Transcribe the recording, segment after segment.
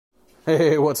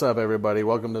Hey, what's up, everybody?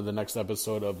 Welcome to the next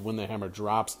episode of When the Hammer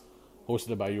Drops,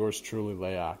 hosted by yours truly,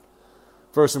 Layak.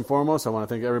 First and foremost, I want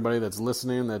to thank everybody that's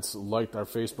listening, that's liked our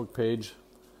Facebook page,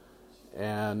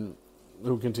 and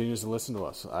who continues to listen to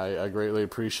us. I greatly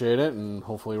appreciate it, and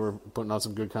hopefully we're putting out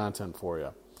some good content for you.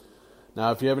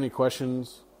 Now, if you have any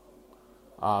questions,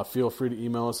 feel free to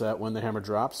email us at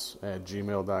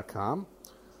whenthehammerdrops@gmail.com,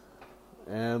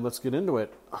 and let's get into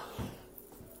it.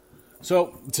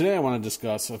 So, today I want to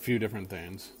discuss a few different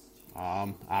things.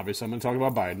 Obviously, I'm going to talk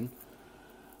about Biden.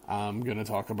 I'm going to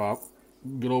talk about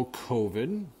good old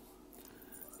COVID.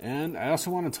 And I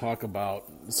also want to talk about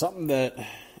something that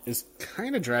is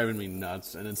kind of driving me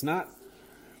nuts. And it's not...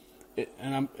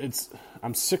 I'm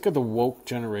sick of the woke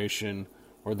generation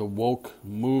or the woke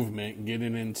movement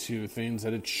getting into things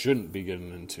that it shouldn't be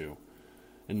getting into,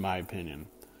 in my opinion.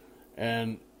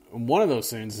 And one of those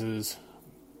things is...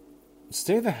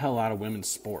 stay the hell out of women's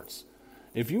sports.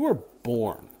 If you were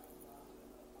born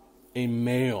a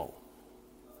male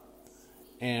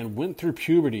and went through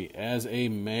puberty as a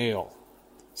male,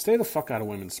 stay the fuck out of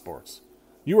women's sports.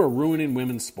 You are ruining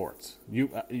women's sports. You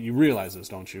realize this,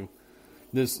 don't you?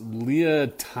 This Leah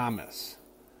Thomas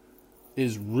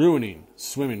is ruining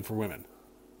swimming for women.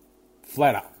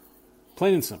 Flat out.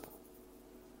 Plain and simple.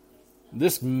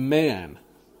 This man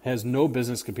has no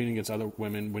business competing against other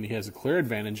women when he has a clear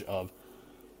advantage of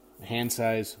hand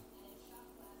size,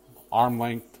 arm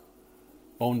length,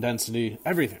 bone density,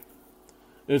 everything.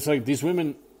 It's like these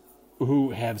women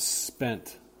who have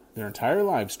spent their entire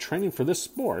lives training for this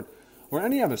sport, or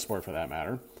any other sport for that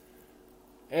matter,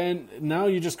 and now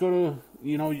you just go to,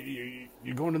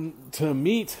 you're going to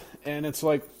meet, and it's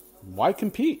like, why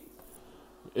compete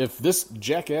if this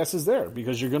jackass is there?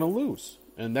 Because you're going to lose.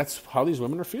 And that's how these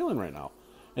women are feeling right now.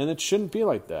 And it shouldn't be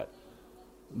like that.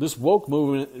 This woke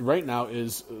movement right now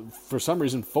is, for some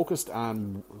reason, focused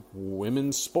on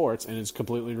women's sports and is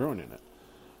completely ruining it.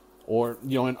 Or,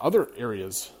 in other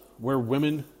areas where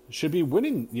women should be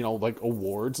winning, like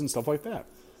awards and stuff like that.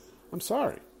 I'm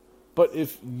sorry. But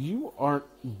if you aren't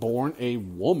born a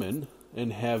woman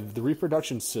and have the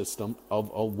reproduction system of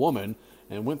a woman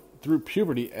and went through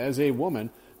puberty as a woman,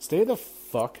 stay the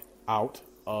fuck out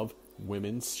of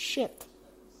women's shit.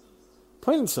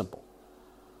 Plain and simple.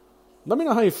 Let me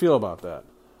know how you feel about that.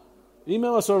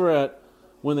 Email us over at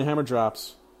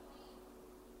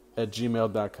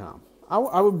whenthehammerdrops@gmail.com.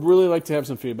 I would really like to have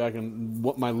some feedback on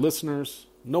what my listeners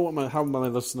how my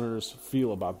listeners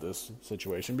feel about this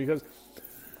situation, because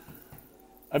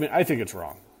I think it's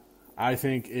wrong. I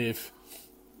think if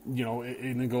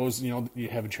it goes, you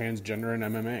have a transgender in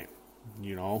MMA,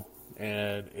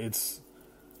 and it's,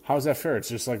 how's that fair? It's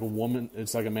just like a woman.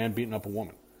 It's like a man beating up a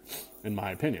woman, in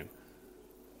my opinion.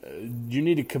 You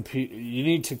need to compete. You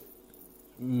need to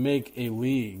make a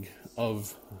league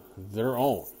of their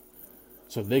own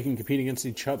so they can compete against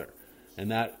each other and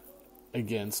not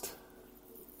against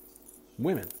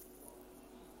women.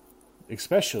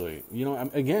 Especially,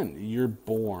 again, you're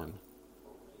born.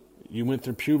 You went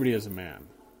through puberty as a man.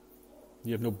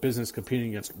 You have no business competing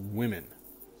against women.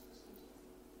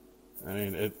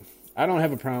 I don't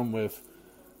have a problem with,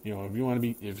 if you want to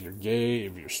be, if you're gay,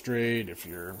 if you're straight, if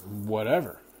you're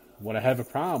whatever. What I have a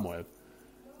problem with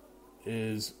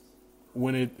is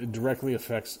when it directly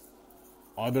affects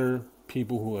other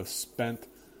people who have spent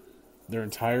their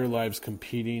entire lives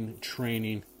competing,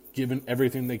 training, given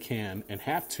everything they can and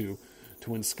have to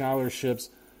win scholarships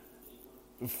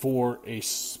for a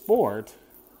sport,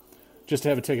 just to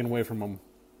have it taken away from them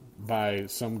by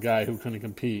some guy who couldn't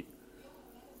compete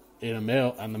on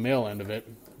the male end of it,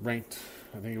 ranked,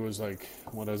 I think it was like,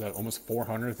 what was that, almost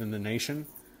 400th in the nation,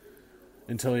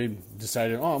 until he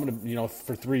decided, I'm going to,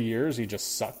 for 3 years, he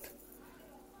just sucked.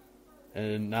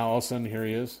 And now all of a sudden, here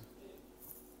he is,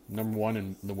 number one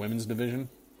in the women's division.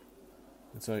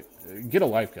 It's like, get a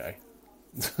life, guy.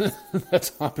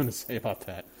 That's all I'm going to say about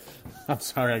that. I'm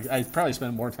sorry, I probably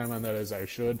spend more time on that as I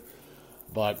should.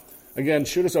 But, again,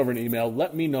 shoot us over an email.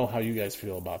 Let me know how you guys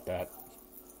feel about that.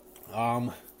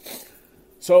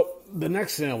 So, the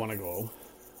next thing I want to go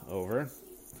over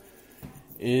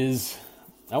is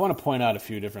I want to point out a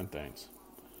few different things.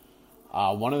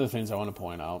 One of the things I want to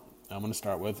point out, I'm going to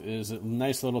start with, is a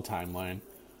nice little timeline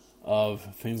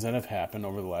of things that have happened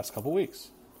over the last couple weeks.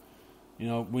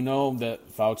 We know that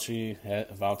Fauci,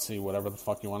 whatever the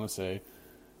fuck you want to say,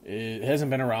 it hasn't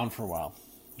been around for a while.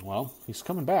 Well, he's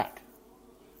coming back.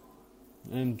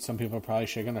 And some people are probably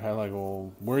shaking their head like,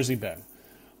 well, where's he been?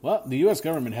 Well, the U.S.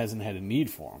 government hasn't had a need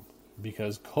for him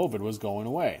because COVID was going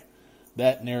away.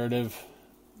 That narrative,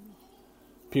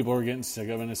 people are getting sick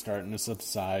of it and it's starting to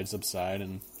subside,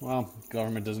 and, well,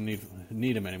 government doesn't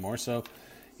need him anymore, so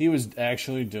he was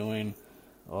actually doing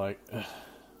like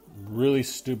really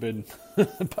stupid,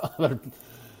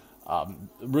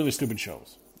 really stupid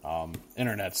shows,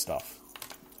 internet stuff,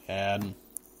 and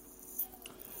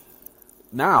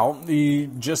now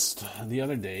just the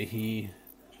other day he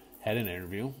had an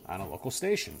interview on a local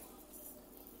station.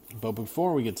 But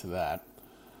before we get to that,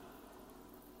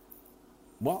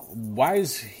 well, why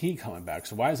is he coming back?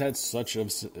 So why is that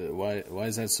why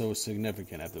is that so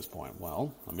significant at this point?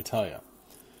 Well, let me tell you.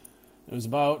 I think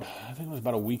it was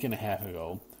about a week and a half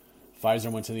ago,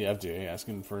 Pfizer went to the FDA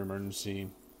asking for emergency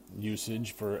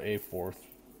usage for a 4th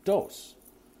dose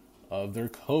of their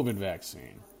COVID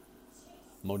vaccine.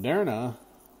 Moderna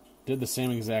did the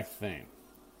same exact thing.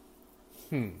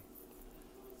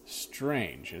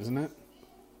 Strange, isn't it?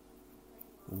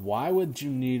 Why would you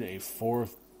need a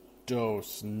 4th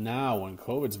dose now when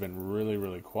COVID's been really,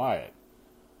 really quiet?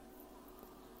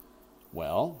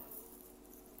 Well,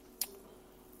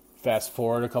 fast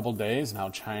forward a couple days, now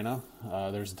China,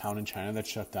 there's a town in China that's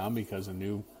shut down because a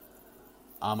new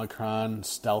Omicron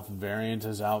stealth variant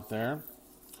is out there.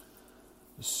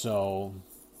 So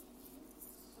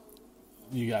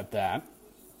you got that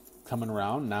coming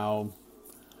around. Now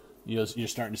you're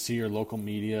starting to see your local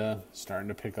media starting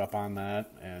to pick up on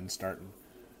that and start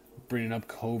bringing up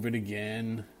COVID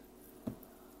again.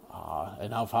 And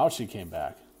now Fauci came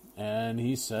back. And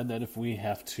he said that if we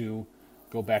have to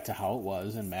go back to how it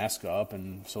was and mask up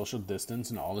and social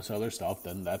distance and all this other stuff,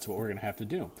 then that's what we're going to have to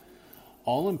do.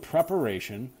 All in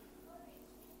preparation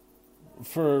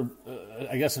for,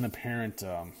 I guess, an apparent,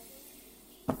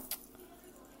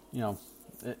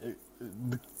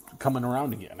 coming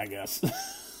around again, I guess.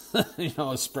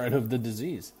 A spread of the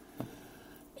disease.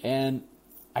 And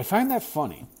I find that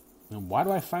funny. And why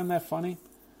do I find that funny?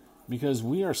 Because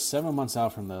we are 7 months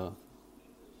out from the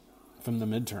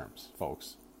midterms,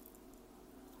 folks.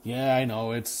 Yeah, I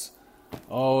know it's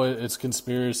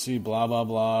conspiracy, blah blah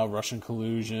blah, Russian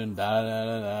collusion, da da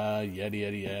da da,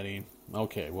 yeti.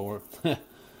 Okay, well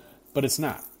but it's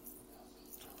not.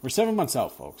 We're 7 months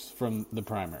out, folks, from the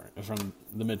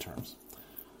midterms.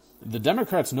 The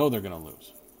Democrats know they're going to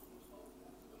lose.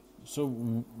 So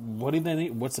what do they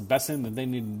need? What's the best thing that they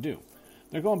need to do?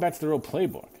 They're going back to their old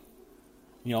playbook.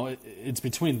 It's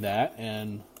between that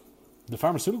and the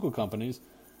pharmaceutical companies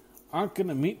aren't going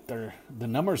to meet the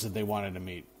numbers that they wanted to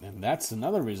meet. And that's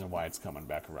another reason why it's coming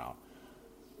back around.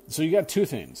 So you got two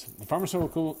things. The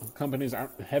pharmaceutical companies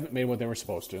haven't made what they were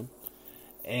supposed to.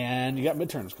 And you got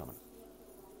midterms coming.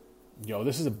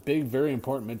 This is a big, very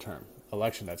important midterm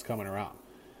election that's coming around.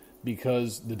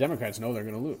 Because the Democrats know they're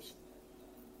going to lose.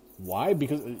 Why?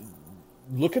 Because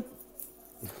look at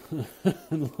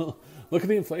the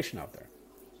inflation out there.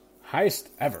 Highest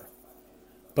ever.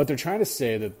 But they're trying to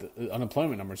say that the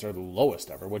unemployment numbers are the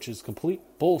lowest ever, which is complete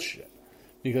bullshit.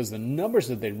 Because the numbers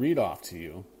that they read off to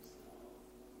you,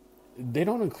 they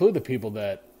don't include the people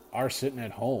that are sitting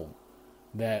at home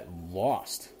that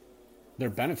lost their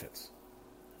benefits.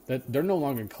 That they're no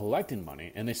longer collecting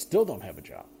money and they still don't have a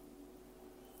job.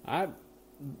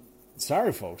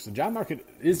 Sorry, folks. The job market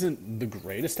isn't the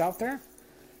greatest out there.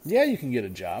 Yeah, you can get a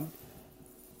job.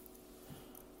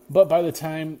 But by the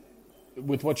time,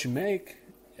 with what you make,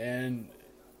 and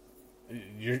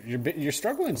you're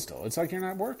struggling still. It's like you're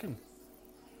not working.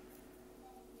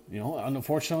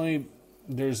 Unfortunately,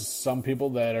 there's some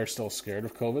people that are still scared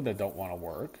of COVID that don't want to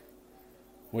work,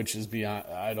 which is beyond.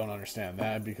 I don't understand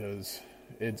that because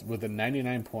it's with a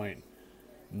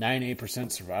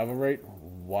 99.98% survival rate.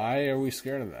 Why are we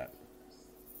scared of that?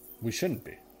 We shouldn't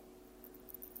be.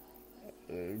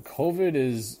 COVID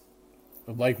is,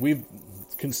 like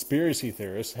conspiracy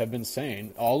theorists have been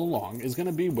saying all along, is going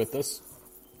to be with us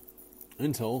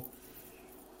until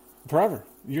forever.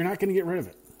 You're not going to get rid of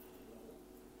it.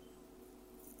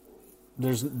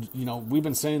 We've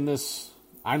been saying this,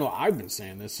 I know I've been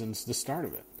saying this since the start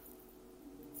of it.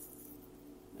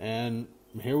 And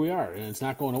here we are, and it's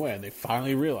not going away. And they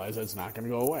finally realize that it's not going to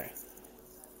go away.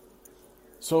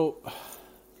 So,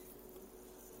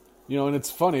 and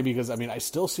it's funny because, I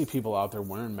still see people out there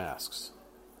wearing masks,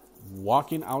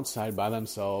 walking outside by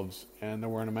themselves, and they're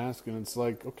wearing a mask, and it's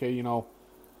like, okay,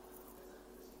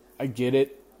 I get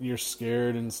it, you're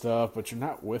scared and stuff, but you're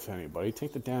not with anybody.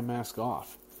 Take the damn mask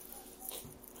off.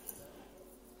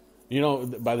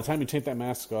 By the time you take that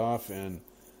mask off, and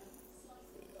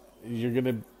you're going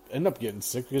to end up getting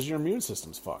sick because your immune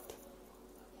system's fucked.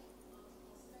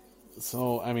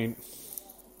 So,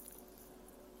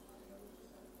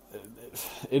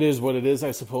 it is what it is,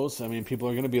 I suppose. People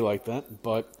are going to be like that,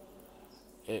 but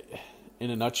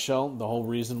in a nutshell, the whole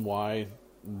reason why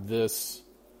this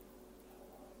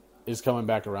is coming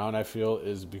back around, I feel,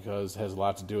 is because it has a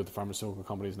lot to do with the pharmaceutical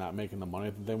companies not making the money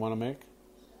that they want to make.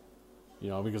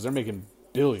 Because they're making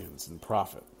billions in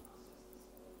profit.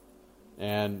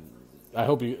 And I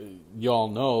hope you all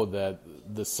know that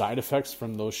the side effects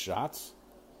from those shots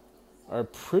are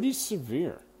pretty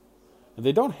severe. And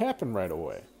they don't happen right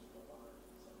away.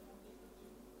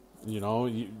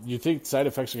 You think side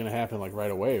effects are going to happen like right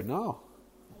away. No.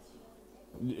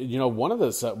 One of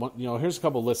the, here's a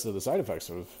couple lists of the side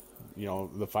effects of,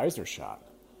 the Pfizer shot.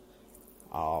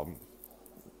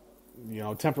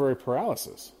 Temporary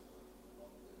paralysis.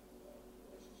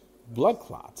 Blood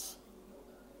clots.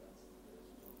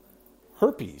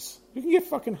 Herpes. You can get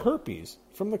fucking herpes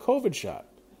from the COVID shot.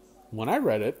 When I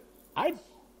read it, I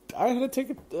had to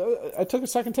take I took a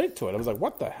second take to it. I was like,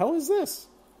 what the hell is this?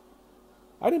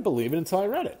 I didn't believe it until I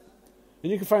read it.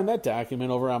 And you can find that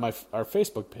document over on our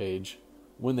Facebook page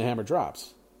when the hammer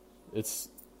drops. It's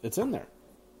in there.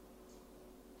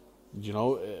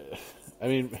 I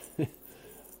mean,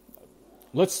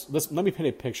 let me paint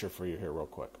a picture for you here real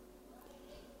quick.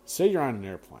 Say you're on an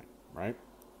airplane, right?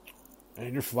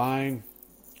 And you're flying,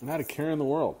 not a care in the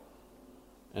world.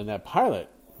 And that pilot,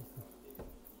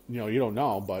 you don't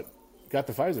know, but got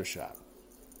the Pfizer shot.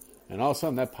 And all of a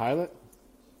sudden that pilot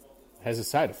has a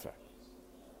side effect.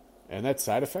 And that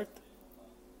side effect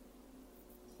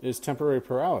is temporary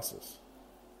paralysis.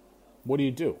 What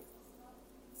do?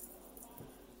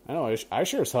 I know, I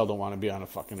sure as hell don't want to be on a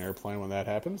fucking airplane when that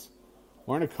happens.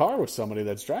 Or in a car with somebody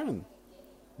that's driving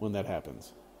when that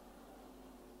happens.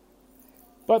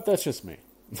 But that's just me.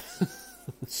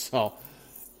 So,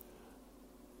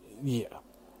 yeah.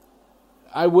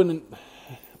 I wouldn't...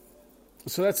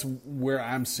 So that's where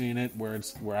I'm seeing it,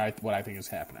 what I think is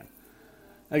happening.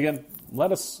 Again,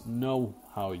 let us know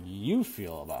how you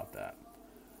feel about that.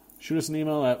 Shoot us an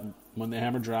email at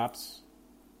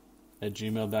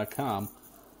whenthehammerdrops@gmail.com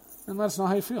and let us know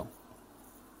how you feel.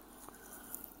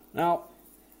 Now,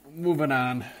 moving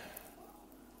on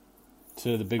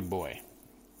to the big boy.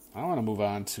 I want to move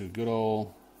on to good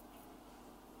old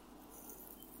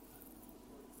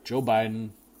Joe Biden,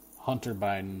 Hunter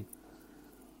Biden,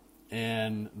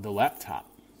 and the laptop.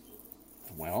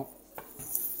 Well,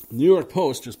 New York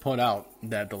Post just put out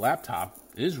that the laptop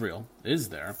is real, is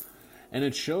there, and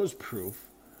it shows proof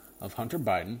of Hunter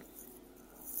Biden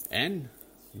and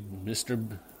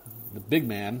the big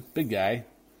guy,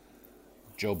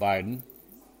 Joe Biden,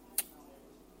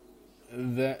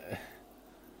 that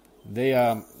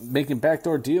they making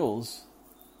backdoor deals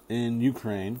in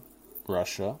Ukraine,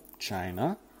 Russia,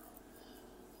 China,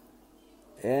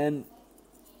 and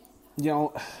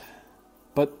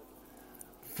but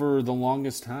for the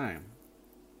longest time,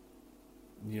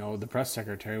 the press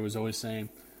secretary was always saying,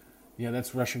 yeah,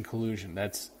 that's Russian collusion.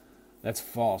 That's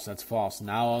false. That's false.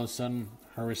 Now all of a sudden,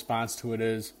 her response to it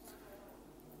is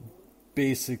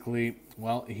basically,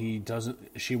 well,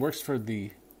 she works for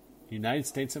the United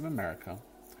States of America,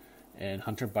 and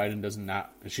Hunter Biden does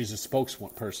not. She's a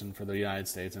spokesperson for the United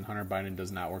States, and Hunter Biden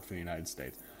does not work for the United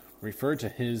States. Refer to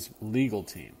his legal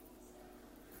team.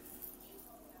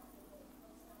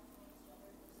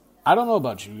 I don't know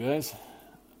about you guys,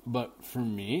 but for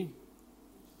me,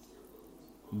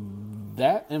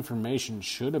 that information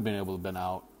should have been able to have been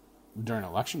out during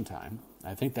election time.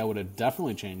 I think that would have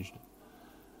definitely changed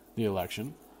the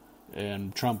election,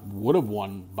 and Trump would have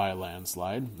won by a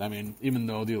landslide. I mean, even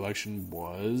though the election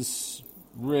was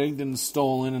rigged and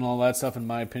stolen and all that stuff, in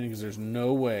my opinion, because there's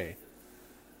no way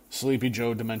Sleepy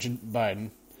Joe Dimension Biden,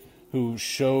 who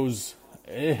shows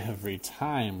every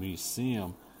time we see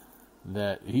him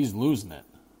that he's losing it,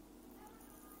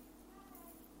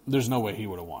 there's no way he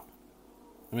would have won.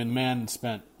 I mean, the man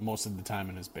spent most of the time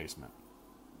in his basement.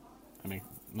 I mean,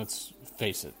 let's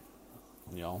face it,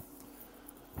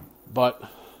 But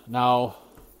now,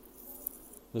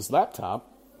 this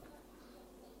laptop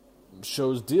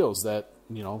shows deals that,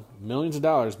 millions of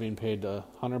dollars being paid to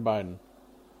Hunter Biden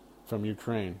from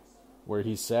Ukraine, where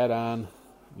he sat on,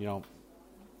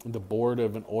 the board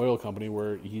of an oil company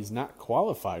where he's not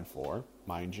qualified for,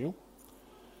 mind you,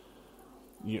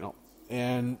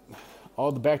 and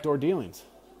all the backdoor dealings.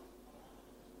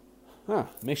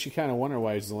 Makes you kind of wonder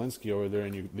why Zelensky over there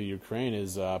in the Ukraine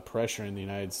is pressuring the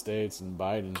United States and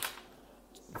Biden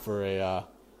for a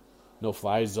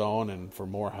no-fly zone and for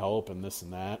more help and this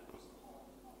and that.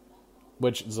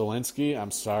 Which Zelensky,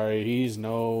 I'm sorry, he's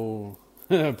no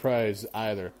prize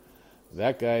either.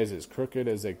 That guy is as crooked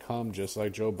as they come, just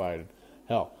like Joe Biden.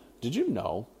 Hell, did you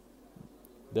know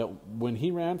that when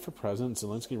he ran for president,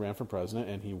 Zelensky ran for president,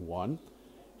 and he won,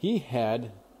 he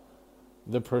had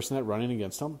the person that running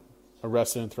against him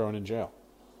arrested and thrown in jail?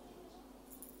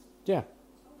 Yeah.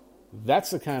 That's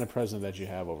the kind of president that you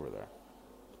have over there.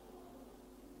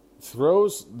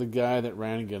 Throws the guy that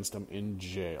ran against him in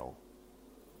jail.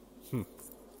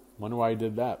 Wonder why he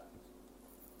did that.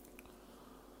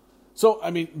 So,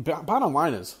 I mean, bottom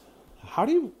line is, how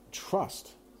do you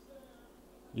trust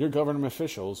your government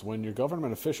officials when your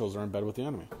government officials are in bed with the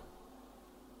enemy?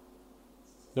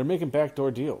 They're making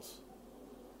backdoor deals.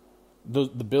 The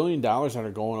 $1 billion that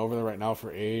are going over there right now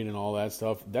for aid and all that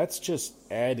stuff, that's just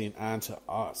adding on to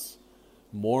us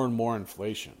more and more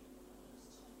inflation.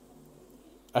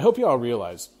 I hope you all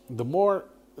realize the more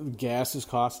gas is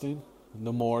costing,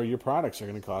 the more your products are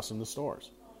going to cost in the stores.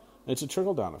 It's a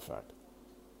trickle-down effect.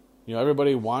 You know,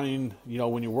 everybody wanting, you know,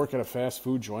 when you work at a fast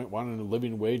food joint, wanting a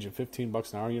living wage of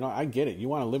 $15 an hour, you know, I get it. You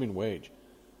want a living wage.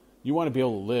 You want to be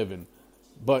able to live,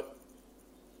 but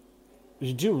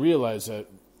you do realize that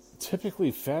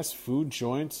typically fast food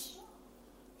joints,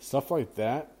 stuff like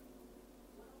that,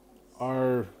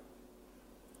 are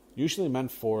usually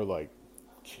meant for, like,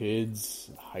 kids,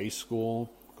 high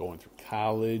school, going through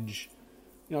college,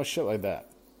 you know, shit like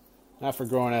that. Not for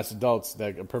grown-ass adults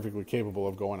that are perfectly capable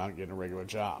of going out and getting a regular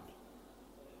job.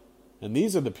 And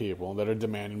these are the people that are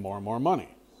demanding more and more money.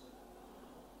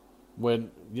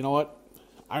 When, you know what?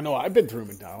 I know I've been through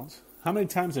McDonald's. How many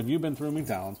times have you been through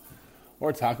McDonald's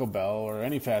or Taco Bell or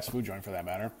any fast food joint for that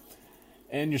matter,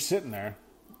 and you're sitting there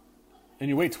and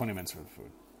you wait 20 minutes for the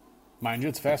food? Mind you,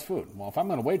 it's fast food. Well, if I'm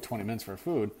going to wait 20 minutes for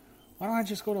food, why don't I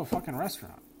just go to a fucking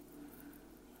restaurant?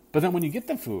 But then when you get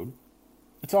the food,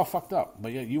 it's all fucked up.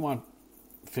 But yet you want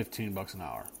 $15 an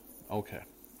hour. Okay.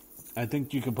 I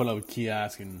think you can put up a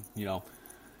kiosk and, you know,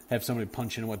 have somebody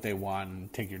punch in what they want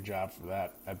and take your job for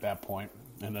that at that point,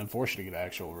 and then force you to get an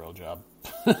actual real job.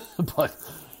 But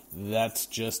that's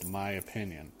just my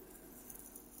opinion.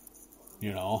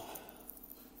 You know?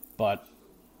 But,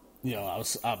 you know,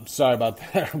 I'm sorry about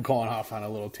that. I'm going off on a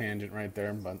little tangent right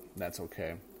there, but that's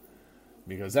okay.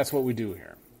 Because that's what we do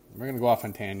here. We're going to go off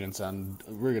on tangents, and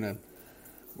we're going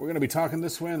to be talking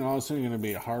this way, and all of a sudden you're going to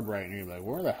be a hard right, and you're like,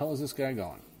 where the hell is this guy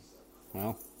going?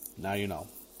 Well, now you know.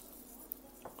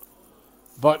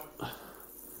 But,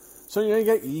 so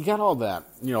you got all that,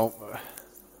 you know.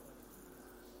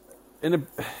 And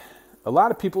a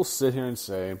lot of people sit here and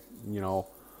say, you know,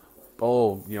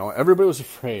 oh, you know, everybody was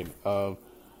afraid of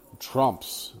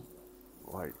Trump's,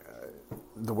 like,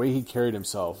 the way he carried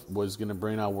himself was going to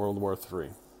bring out World War III.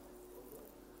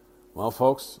 Well,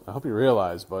 folks, I hope you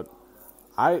realize, but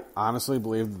I honestly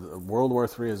believe World War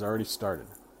III has already started.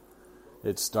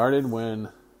 It started when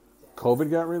COVID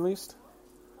got released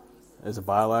as a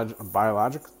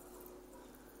biologic,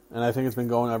 and I think it's been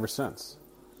going ever since.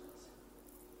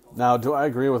 Now, do I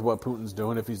agree with what Putin's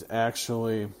doing if he's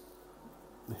actually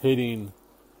hitting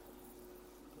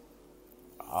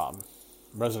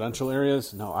residential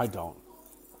areas? No, I don't.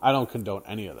 I don't condone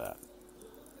any of that.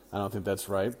 I don't think that's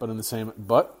right. But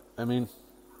I mean,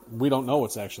 we don't know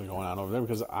what's actually going on over there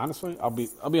because honestly, I'll be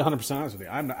 100% honest with you.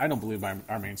 I don't believe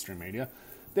our mainstream media.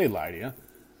 They lie to you.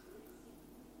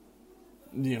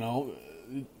 You know,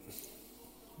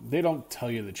 they don't tell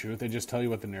you the truth. They just tell you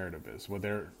what the narrative is, what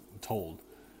they're told.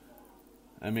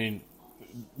 I mean,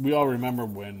 we all remember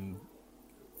when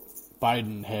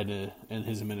Biden and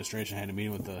his administration had a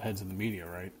meeting with the heads of the media,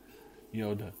 right? You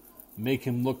know, to make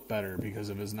him look better because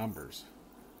of his numbers.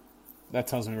 That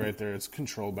tells me right there it's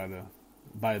controlled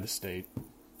by the state.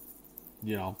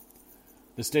 You know,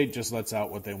 the state just lets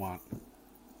out what they want,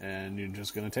 and you're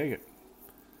just going to take it.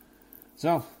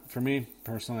 So, for me,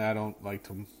 personally, I don't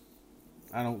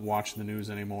watch the news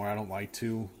anymore. I don't like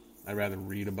to. I'd rather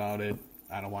read about it.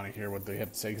 I don't want to hear what they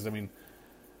have to say, because, I mean,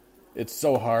 it's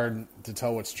so hard to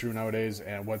tell what's true nowadays,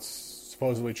 and what's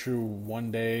supposedly true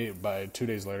one day, by 2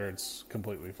 days later, it's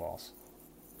completely false.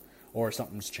 Or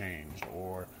something's changed,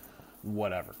 or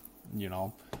whatever, you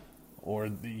know. Or,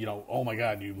 you know, oh my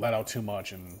God, you let out too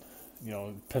much, and, you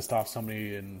know, pissed off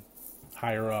somebody and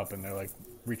higher up, and they're like,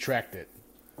 retract it.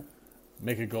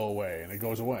 Make it go away, and it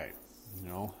goes away, you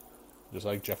know. Just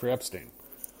like Jeffrey Epstein.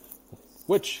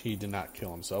 Which he did not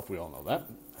kill himself, we all know that.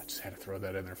 I just had to throw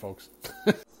that in there, folks.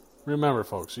 Remember,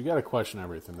 folks, you got to question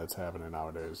everything that's happening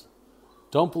nowadays.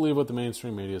 Don't believe what the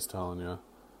mainstream media is telling you.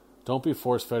 Don't be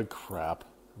force-fed crap,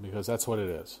 because that's what it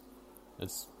is.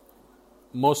 It's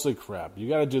mostly crap. You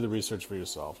got to do the research for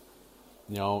yourself.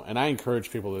 You know, and I encourage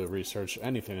people to research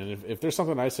anything. And if there's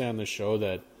something I say on this show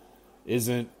that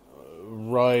isn't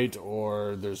right,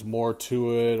 or there's more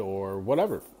to it, or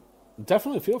whatever,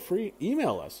 definitely feel free.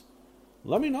 Email us.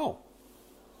 Let me know.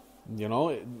 You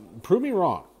know, prove me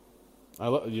wrong. I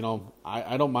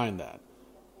don't mind that.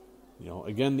 You know,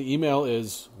 again, the email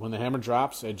is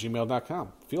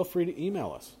whenthehammerdrops@gmail.com. Feel free to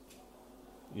email us.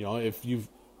 If you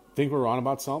think we're wrong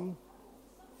about something,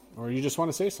 or you just want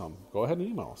to say something, go ahead and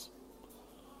email us.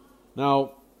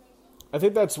 Now, I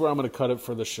think that's where I'm going to cut it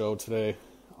for the show today.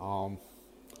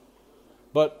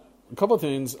 But a couple of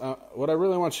things. What I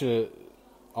really want you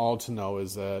all to know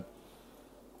is that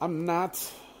I'm not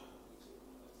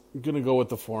going to go with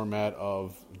the format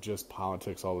of just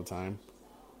politics all the time.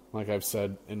 Like I've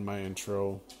said in my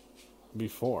intro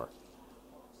before.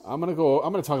 I'm going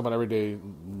to talk about everyday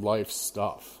life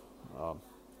stuff.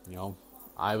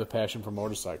 I have a passion for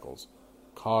motorcycles,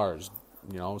 cars,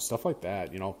 stuff like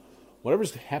that.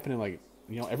 Whatever's happening, like,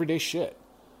 everyday shit.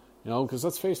 Because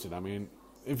let's face it, I mean,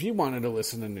 if you wanted to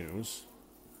listen to news,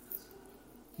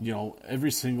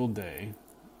 every single day,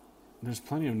 there's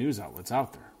plenty of news outlets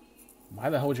out there. Why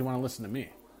the hell would you want to listen to me?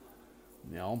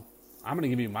 I'm going to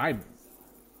give you my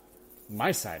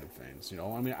side of things.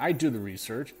 I mean, I do the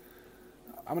research.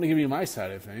 I'm going to give you my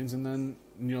side of things, and then,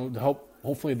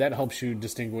 hopefully that helps you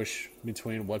distinguish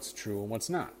between what's true and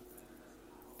what's not.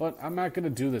 But I'm not going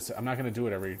to do this. I'm not going to do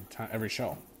it every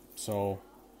show. So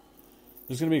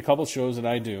there's going to be a couple shows that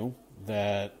I do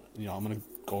that, I'm going to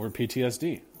go over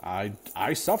PTSD. I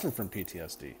suffer from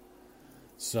PTSD.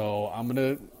 So I'm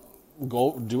going to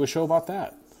go do a show about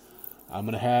that. I'm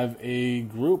going to have a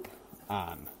group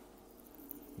on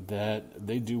that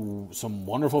they do some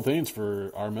wonderful things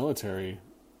for our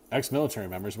ex-military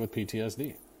members with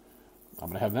PTSD. I'm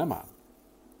going to have them on.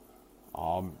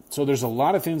 So there's a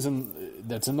lot of things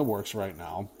that's in the works right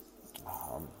now.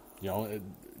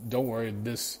 Don't worry.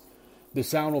 The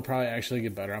sound will probably actually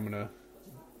get better. I'm going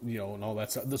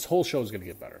to, this whole show is going to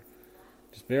get better.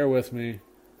 Just bear with me.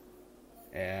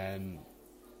 And,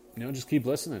 just keep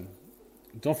listening.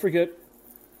 Don't forget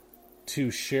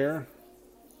to share.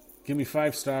 Give me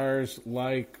 5 stars,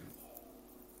 like,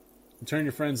 turn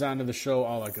your friends on to the show,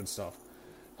 all that good stuff.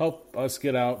 Help us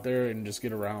get out there and just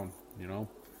get around, And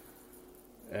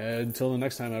until the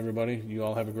next time, everybody, you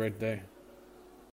all have a great day.